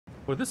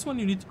For this one,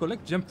 you need to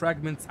collect gem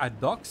fragments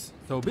at docks.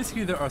 So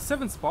basically there are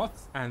 7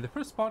 spots, and the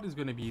first spot is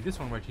going to be this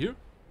one right here.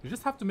 You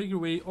just have to make your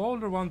way all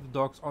around the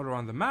docks, all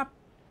around the map.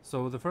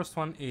 So the first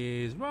one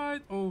is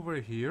right over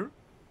here.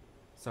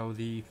 So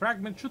the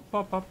fragment should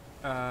pop up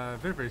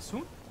very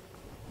soon.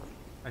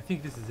 I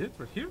think this is it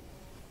right here.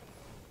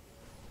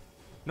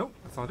 Nope,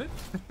 that's not it.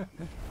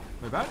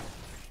 My bad.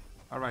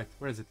 Alright,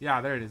 where is it? Yeah,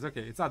 there it is.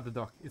 Okay, it's at the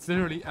dock. It's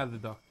literally at the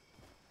dock.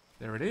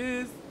 There it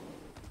is.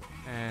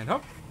 And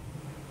hop.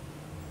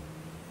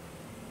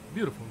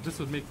 Beautiful. This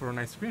would make for a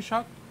nice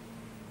screenshot.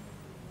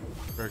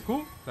 Very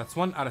cool. That's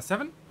 1 out of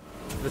 7.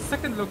 The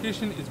second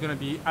location is going to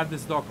be at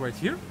this dock right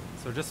here.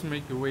 So just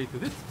make your way to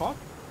this spot.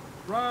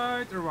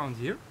 Right around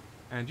here.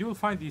 And you will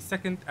find the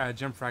second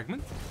gem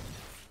fragment.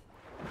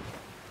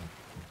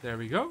 There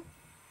we go.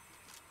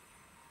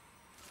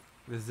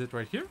 This is it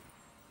right here.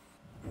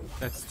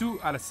 That's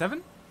 2 out of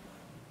 7.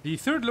 The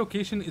third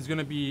location is going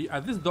to be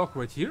at this dock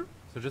right here.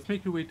 So just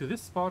make your way to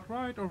this spot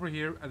right over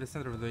here at the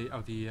center of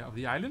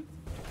the island.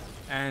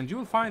 And you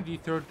will find the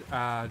third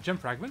gem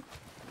fragment.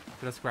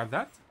 So let's grab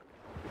that.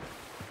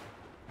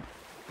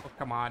 Oh,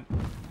 come on.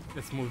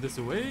 Let's move this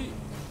away.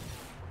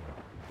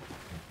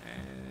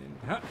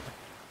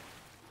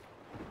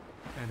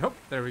 And hop,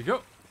 there we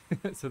go.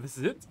 So this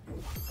is it.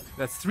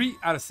 That's 3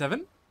 out of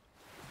 7.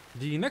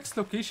 The next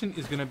location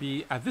is going to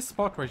be at this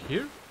spot right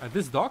here, at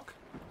this dock.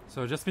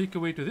 So just make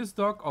your way to this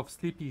dock of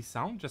Sleepy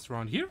Sound, just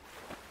around here.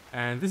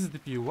 And this is the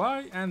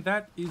POI, and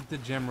that is the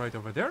gem right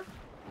over there.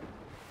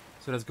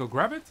 So let's go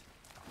grab it.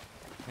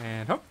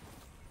 And hop.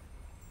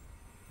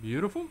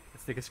 Beautiful.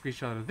 Let's take a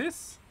screenshot of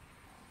this.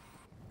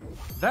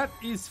 That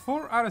is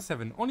 4 out of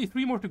 7. Only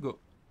 3 more to go.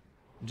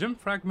 Gem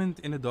fragment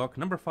in the dock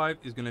number 5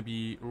 is going to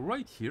be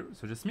right here.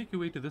 So just make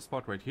your way to this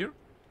spot right here.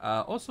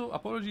 Also,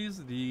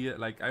 apologies,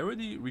 I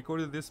already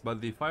recorded this,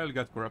 but the file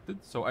got corrupted.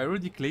 So I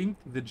already claimed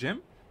the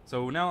gem.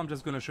 So now I'm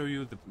just going to show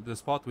you the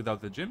spot without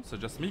the gem. So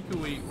just make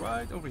your way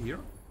right over here.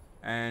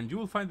 And you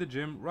will find the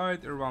gem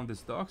right around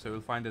this dock. So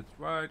you'll find it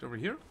right over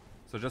here.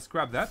 So just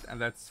grab that, and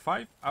that's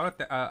 5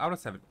 out of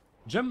 7.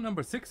 Gem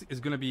number 6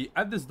 is going to be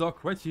at this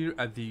dock right here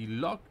at the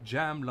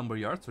Logjam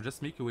Lumberyard. So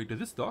just make your way to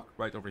this dock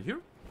right over here.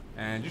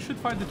 And you should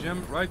find the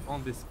gem right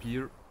on this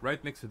pier,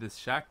 right next to this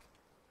shack.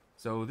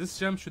 So this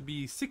gem should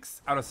be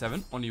 6 out of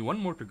 7. Only 1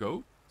 more to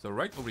go. So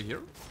right over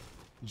here.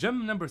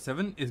 Gem number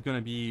 7 is going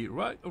to be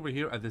right over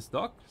here at this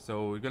dock.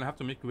 So you're going to have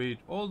to make your way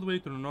all the way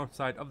to the north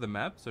side of the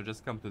map. So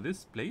just come to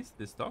this place,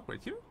 this dock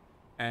right here.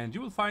 And you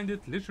will find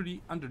it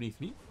literally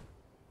underneath me.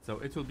 So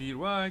it will be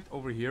right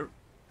over here.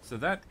 So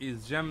that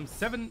is gem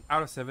 7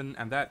 out of 7.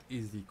 And that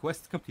is the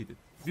quest completed.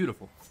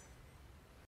 Beautiful.